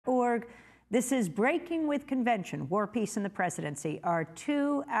Org. This is Breaking with Convention, War, Peace, and the Presidency, our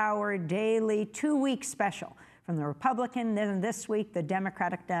 2-hour daily, 2-week special from the Republican, then this week, the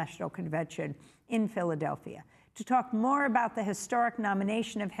Democratic National Convention in Philadelphia. To talk more about the historic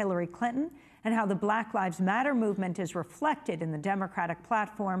nomination of Hillary Clinton and how the Black Lives Matter movement is reflected in the Democratic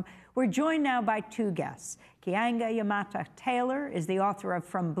platform, we're joined now by two guests. Keeanga-Yamahtta Taylor is the author of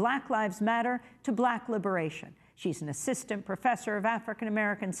From Black Lives Matter to Black Liberation. She's an assistant professor of African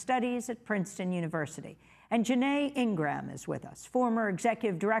American Studies at Princeton University. And Janaye Ingram is with us, former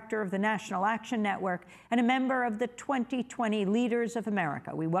executive director of the National Action Network and a member of the 2020 Leaders of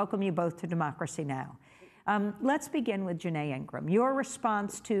America. We welcome you both to Democracy Now! Let's begin with Janaye Ingram. Your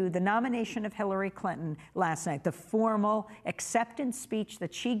response to the nomination of Hillary Clinton last night, the formal acceptance speech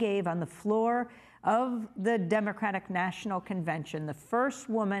that she gave on the floor of the Democratic National Convention, the first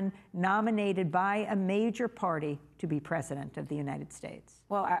woman nominated by a major party to be president of the United States.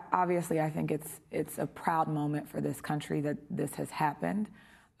 Well, obviously, I think it's a proud moment for this country that this has happened,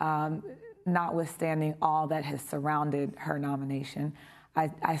 notwithstanding all that has surrounded her nomination.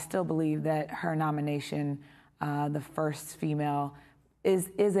 I still believe that her nomination, the first female, is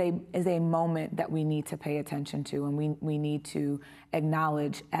a moment that we need to pay attention to, and we need to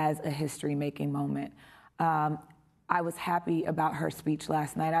acknowledge as a history-making moment. I was happy about her speech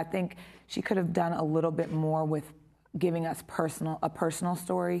last night. I think she could have done a little bit more with giving us a personal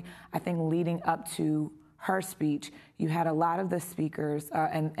story. I think leading up to her speech, you had a lot of the speakers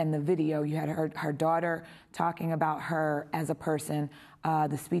and the video. You had her daughter talking about her as a person.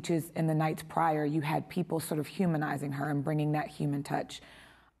 The speeches in the nights prior, you had people sort of humanizing her and bringing that human touch.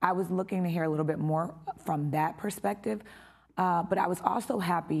 I was looking to hear a little bit more from that perspective, but I was also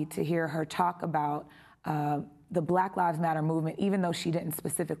happy to hear her talk about the Black Lives Matter movement. Even though she didn't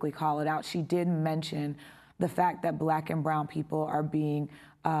specifically call it out, she did mention the fact that Black and brown people are being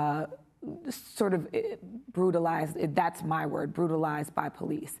sort of brutalized, that's my word, brutalized by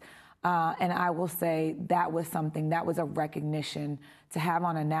police. And I will say that was something, that was a recognition to have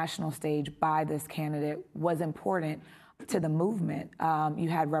on a national stage by this candidate was important to the movement. You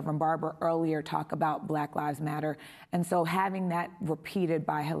had Reverend Barber earlier talk about Black Lives Matter. And so having that repeated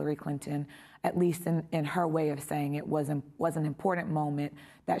by Hillary Clinton, at least in her way of saying it, was an important moment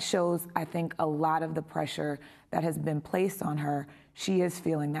that shows, I think, a lot of the pressure that has been placed on her. She is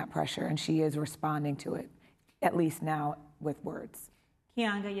feeling that pressure, and she is responding to it, at least now with words.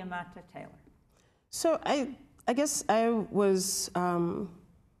 Keeanga-Yamahtta Taylor. So I guess I was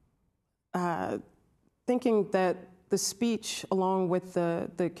thinking that the speech, along with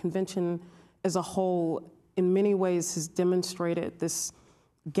the convention as a whole, in many ways has demonstrated this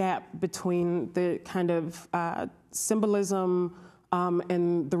gap between the kind of symbolism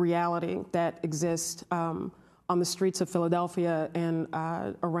and the reality that exists on the streets of Philadelphia and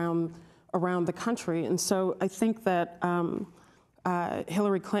around the country. And so I think that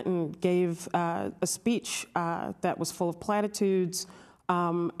Hillary Clinton gave a speech that was full of platitudes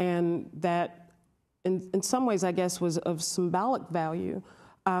and that in some ways, I guess, was of symbolic value,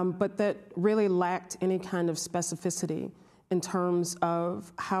 but that really lacked any kind of specificity in terms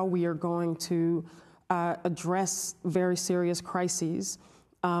of how we are going to address very serious crises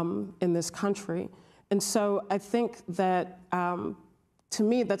in this country. And so I think that, to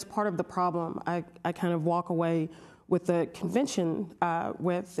me, that's part of the problem I kind of walk away with the convention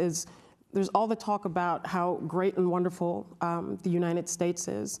is there's all the talk about how great and wonderful the United States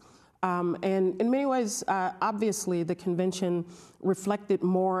is. And in many ways, obviously, the convention reflected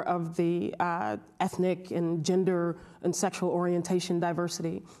more of the ethnic and gender and sexual orientation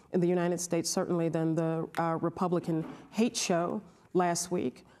diversity in the United States, certainly, than the Republican hate show last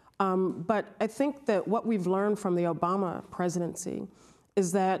week. But I think that what we've learned from the Obama presidency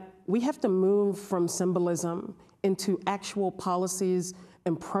is that we have to move from symbolism into actual policies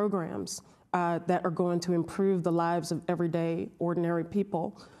and programs that are going to improve the lives of everyday, ordinary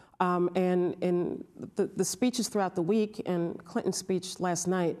people. And in the speeches throughout the week and Clinton's speech last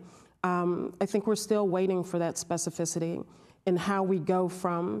night, I think we're still waiting for that specificity in how we go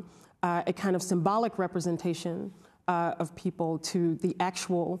from a kind of symbolic representation of people to the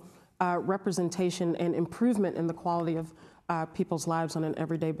actual representation and improvement in the quality of people's lives on an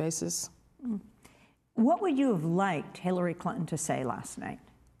everyday basis. What would you have liked Hillary Clinton to say last night?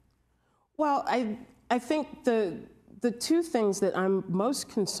 Well, I think the two things that I'm most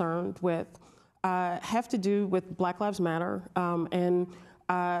concerned with have to do with Black Lives Matter and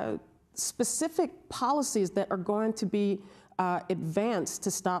specific policies that are going to be advanced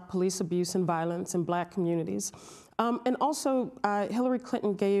to stop police abuse and violence in Black communities. And also, Hillary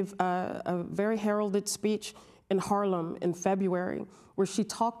Clinton gave a very heralded speech in Harlem in February, where she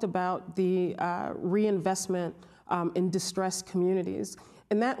talked about the reinvestment in distressed communities.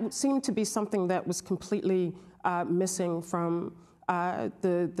 And that seemed to be something that was completely missing from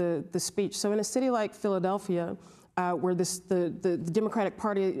the speech. So in a city like Philadelphia, where the Democratic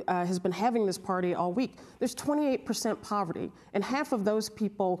Party has been having this party all week, there's 28% poverty, and half of those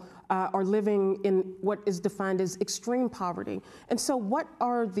people are living in what is defined as extreme poverty. And so what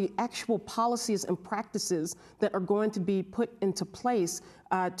are the actual policies and practices that are going to be put into place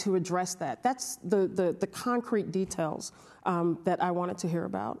to address that? That's the concrete details that I wanted to hear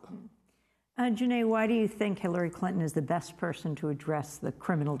about. Janaye, why do you think Hillary Clinton is the best person to address the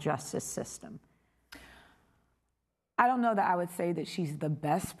criminal justice system? I don't know that I would say that she's the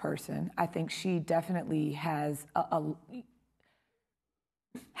best person. I think she definitely has,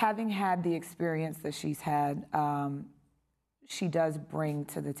 having had the experience that she's had, she does bring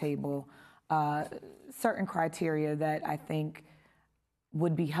to the table certain criteria that I think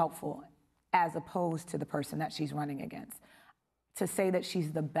would be helpful as opposed to the person that she's running against. To say that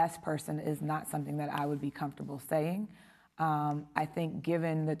she's the best person is not something that I would be comfortable saying. I think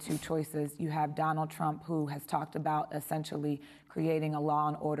given the two choices, you have Donald Trump, who has talked about essentially creating a law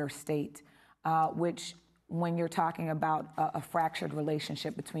and order state, which when you're talking about a fractured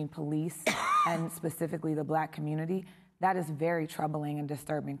relationship between police and specifically the Black community, that is very troubling and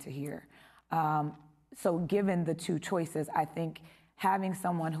disturbing to hear. So given the two choices, I think having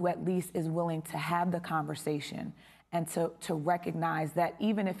someone who at least is willing to have the conversation and to recognize that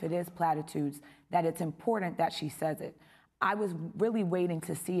even if it is platitudes, that it's important that she says it. I was really waiting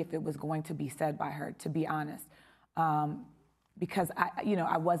to see if it was going to be said by her, to be honest, because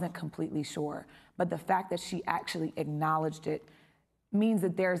I wasn't completely sure. But the fact that she actually acknowledged it means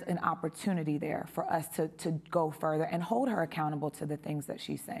that there's an opportunity there for us to go further and hold her accountable to the things that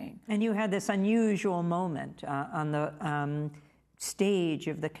she's saying. And you had this unusual moment on the stage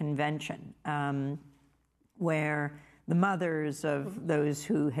of the convention where the mothers of those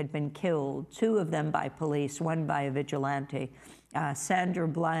who had been killed, two of them by police, one by a vigilante, Sandra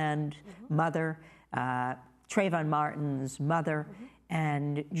Bland, mother, Trayvon Martin's mother,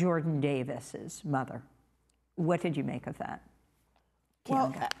 and Jordan Davis's mother. What did you make of that?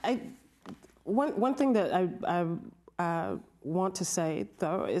 Keeanga? Well, one thing that I want to say,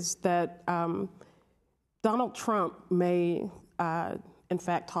 though, is that Donald Trump may, in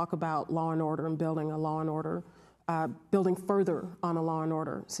fact, talk about law and order and building a law and order, building further on a law and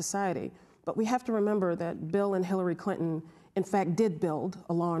order society. But we have to remember that Bill and Hillary Clinton, in fact, did build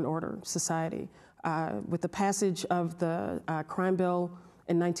a law and order society. With the passage of the crime bill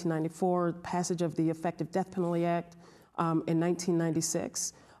in 1994, passage of the Effective Death Penalty Act in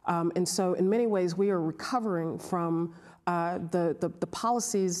 1996. And so in many ways, we are recovering from the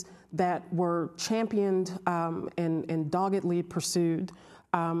policies that were championed and doggedly pursued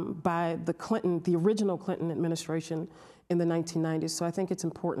by the original Clinton administration in the 1990s. So I think it's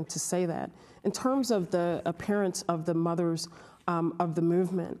important to say that. In terms of the appearance of the mothers of the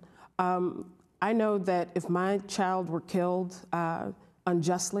movement, I know that if my child were killed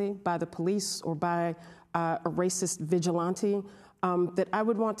unjustly by the police or by a racist vigilante, that I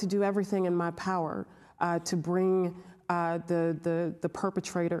would want to do everything in my power to bring the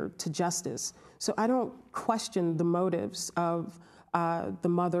perpetrator to justice. So I don't question the motives of the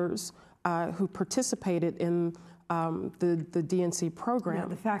mothers who participated in the DNC program. Yeah,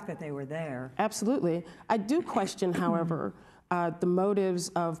 the fact that they were there. Absolutely. I do question, however, the motives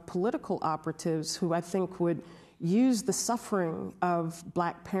of political operatives who I think would use the suffering of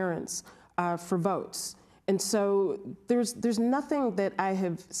Black parents for votes. And so there's nothing that I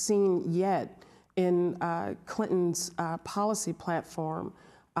have seen yet in Clinton's policy platform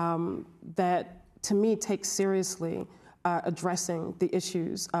that, to me, takes seriously addressing the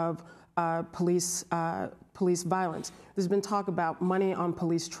issues of police violence. There's been talk about money on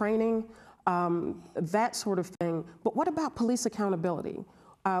police training, that sort of thing. But what about police accountability?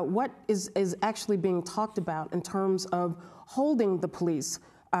 What is actually being talked about in terms of holding the police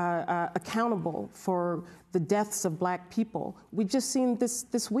accountable for the deaths of Black people? We've just seen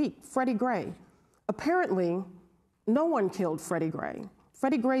this week, Freddie Gray. Apparently, no one killed Freddie Gray.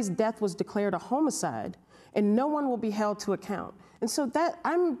 Freddie Gray's death was declared a homicide, and no one will be held to account. And so that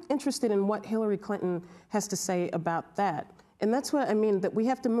I'm interested in what Hillary Clinton has to say about that. And that's what I mean, that we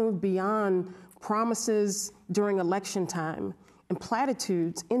have to move beyond promises during election time and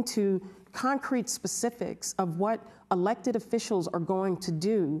platitudes into concrete specifics of what elected officials are going to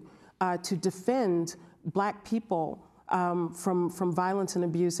do to defend Black people from violence and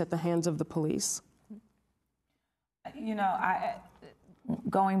abuse at the hands of the police. You know,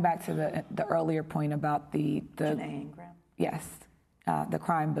 going back to the earlier point about the Janaye Ingram. Yes, the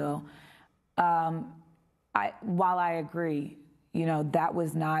crime bill. While I agree, that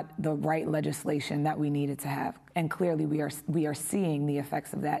was not the right legislation that we needed to have, and clearly we are seeing the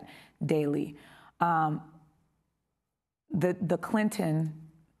effects of that daily. The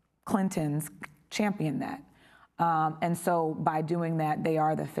Clintons championed that, and so by doing that, they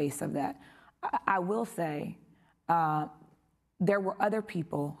are the face of that. I will say there were other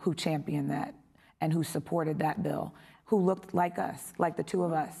people who championed that and who supported that bill, who looked like us, like the two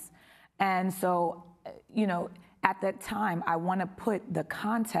of us. And so, at that time, I want to put the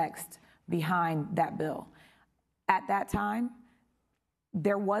context behind that bill. At that time,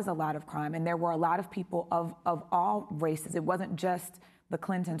 there was a lot of crime, and there were a lot of people of all races. It wasn't just the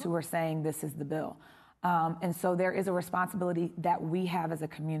Clintons who were saying this is the bill. And so there is a responsibility that we have as a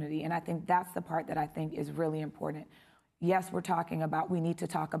community, and I think that's the part that I think is really important. Yes, we need to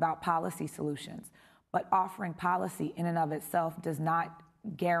talk about policy solutions, but offering policy in and of itself does not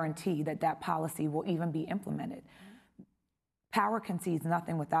guarantee that policy will even be implemented. Power concedes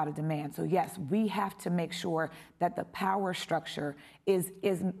nothing without a demand. So yes, we have to make sure that the power structure is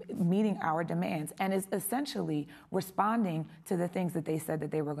meeting our demands and is essentially responding to the things that they said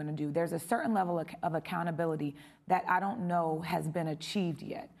that they were going to do. There's a certain level of accountability that I don't know has been achieved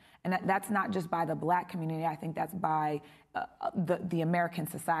yet. And that's not just by the Black community. I think that's by the American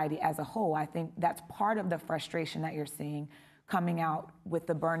society as a whole. I think that's part of the frustration that you're seeing coming out with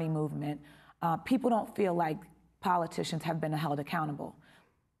the Bernie movement. People don't feel like politicians have been held accountable.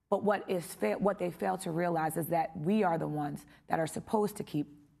 But what they fail to realize is that we are the ones that are supposed to keep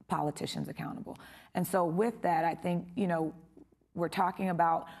politicians accountable. And so with that, I think, we're talking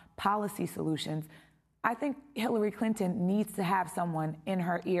about policy solutions. I think Hillary Clinton needs to have someone in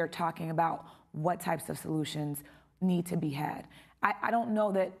her ear talking about what types of solutions need to be had. I don't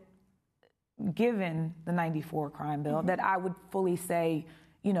know that, given the 94 crime bill, that I would fully say,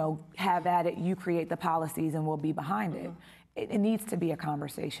 have at it, you create the policies and we'll be behind it. It needs to be a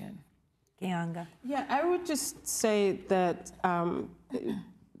conversation. Keeanga? Yeah, I would just say that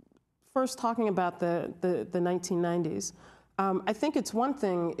first talking about the 1990s, I think it's one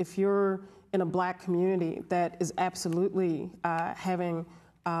thing if you're in a Black community that is absolutely having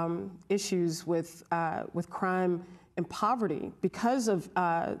issues with crime and poverty because of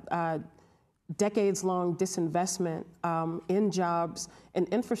decades-long disinvestment in jobs and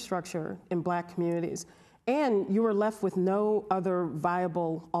infrastructure in Black communities. And you were left with no other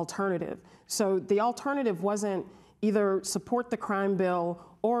viable alternative. So the alternative wasn't either support the crime bill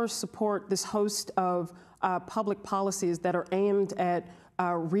or support this host of public policies that are aimed at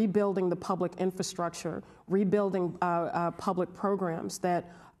rebuilding the public infrastructure, rebuilding public programs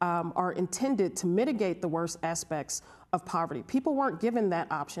that are intended to mitigate the worst aspects of poverty. People weren't given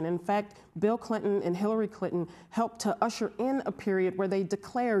that option. In fact, Bill Clinton and Hillary Clinton helped to usher in a period where they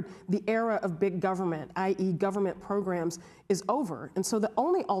declared the era of big government, i.e. government programs, is over. And so the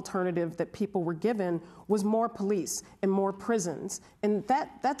only alternative that people were given was more police and more prisons. And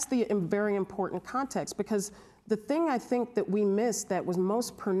that's the very important context, because the thing I think that we missed that was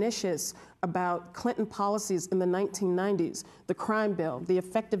most pernicious about Clinton policies in the 1990s, the crime bill, the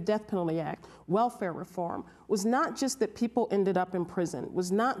Effective Death Penalty Act, welfare reform, was not just that people ended up in prison,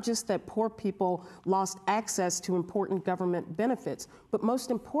 was not just that poor people lost access to important government benefits, but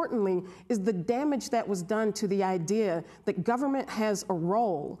most importantly is the damage that was done to the idea that government has a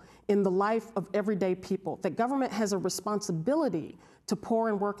role in the life of everyday people, that government has a responsibility to poor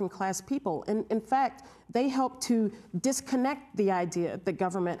and working class people. And in fact, they help to disconnect the idea that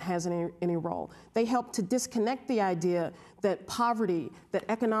government has any role. They help to disconnect the idea that poverty, that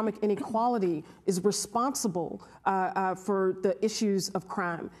economic inequality is responsible for the issues of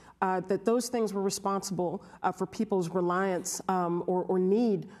crime, that those things were responsible for people's reliance or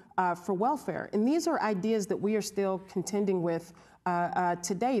need for welfare. And these are ideas that we are still contending with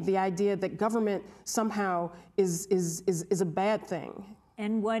today, the idea that government somehow is a bad thing.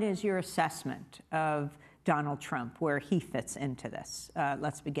 And what is your assessment of Donald Trump, where he fits into this?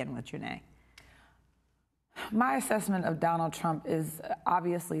 Let's begin with Janaye. My assessment of Donald Trump is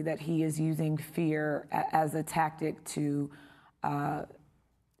obviously that he is using fear as a tactic to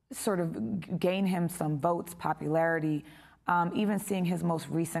sort of gain him some votes, popularity. Even seeing his most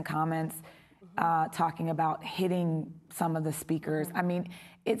recent comments, talking about hitting some of the speakers. I mean,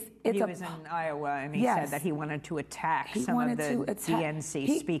 he was in Iowa, and he said that he wanted to attack some of the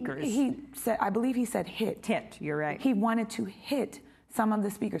DNC speakers. He said, I believe he said hit. Hit, you're right. He wanted to hit some of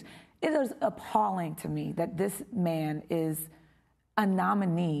the speakers. It is appalling to me that this man is a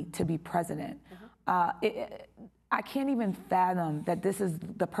nominee to be president. I can't even fathom that this is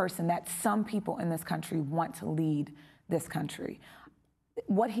the person that some people in this country want to lead this country.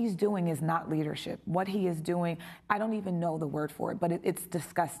 What he's doing is not leadership. What he is doing, I don't even know the word for it, but it's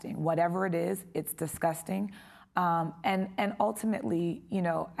disgusting. Whatever it is, it's disgusting. And ultimately, you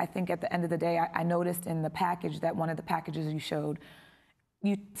know, I think at the end of the day, I noticed in the package that one of the packages you showed,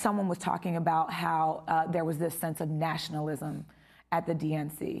 someone was talking about how there was this sense of nationalism at the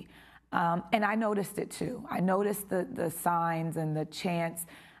DNC. And I noticed it too. I noticed the signs and the chants.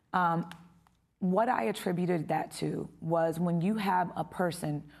 What I attributed that to was when you have a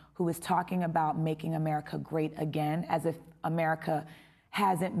person who is talking about making America great again, as if America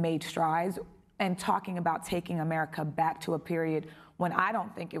hasn't made strides, and talking about taking America back to a period when I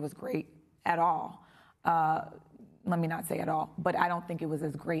don't think it was great at all. Let me not say at all, but I don't think it was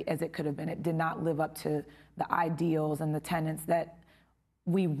as great as it could have been. It did not live up to the ideals and the tenets that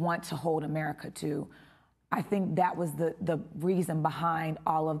we want to hold America to. I think that was the reason behind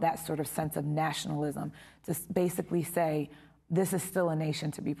all of that sort of sense of nationalism, to basically say, this is still a nation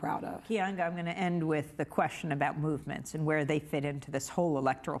to be proud of. Keeanga, I'm going to end with the question about movements and where they fit into this whole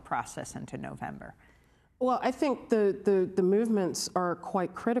electoral process into November. Well, I think the movements are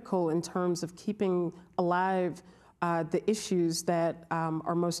quite critical in terms of keeping alive the issues that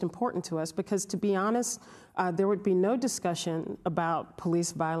are most important to us, because to be honest, there would be no discussion about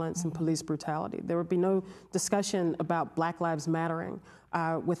police violence and police brutality. There would be no discussion about Black Lives Mattering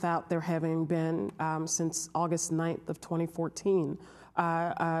without there having been, since August 9th of 2014,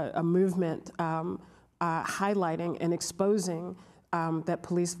 a movement highlighting and exposing that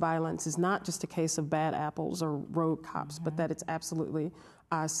police violence is not just a case of bad apples or rogue cops, but that it's absolutely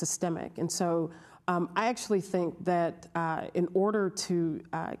systemic. And so I actually think that in order to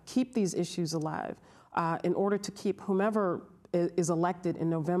keep these issues alive, in order to keep whomever is elected in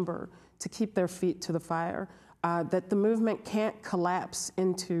November to keep their feet to the fire, that the movement can't collapse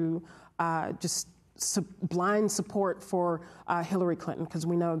into just blind support for Hillary Clinton, because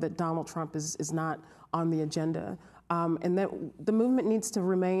we know that Donald Trump is not on the agenda. And that the movement needs to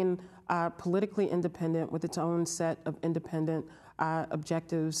remain politically independent with its own set of independent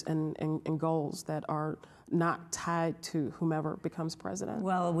objectives and goals that are not tied to whomever becomes president.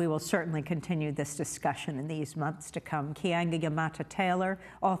 Well, we will certainly continue this discussion in these months to come. Keeanga-Yamahtta Taylor,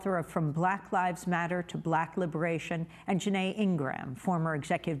 author of From Black Lives Matter to Black Liberation, and Janaye Ingram, former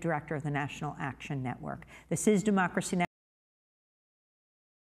executive director of the National Action Network. This is Democracy Now!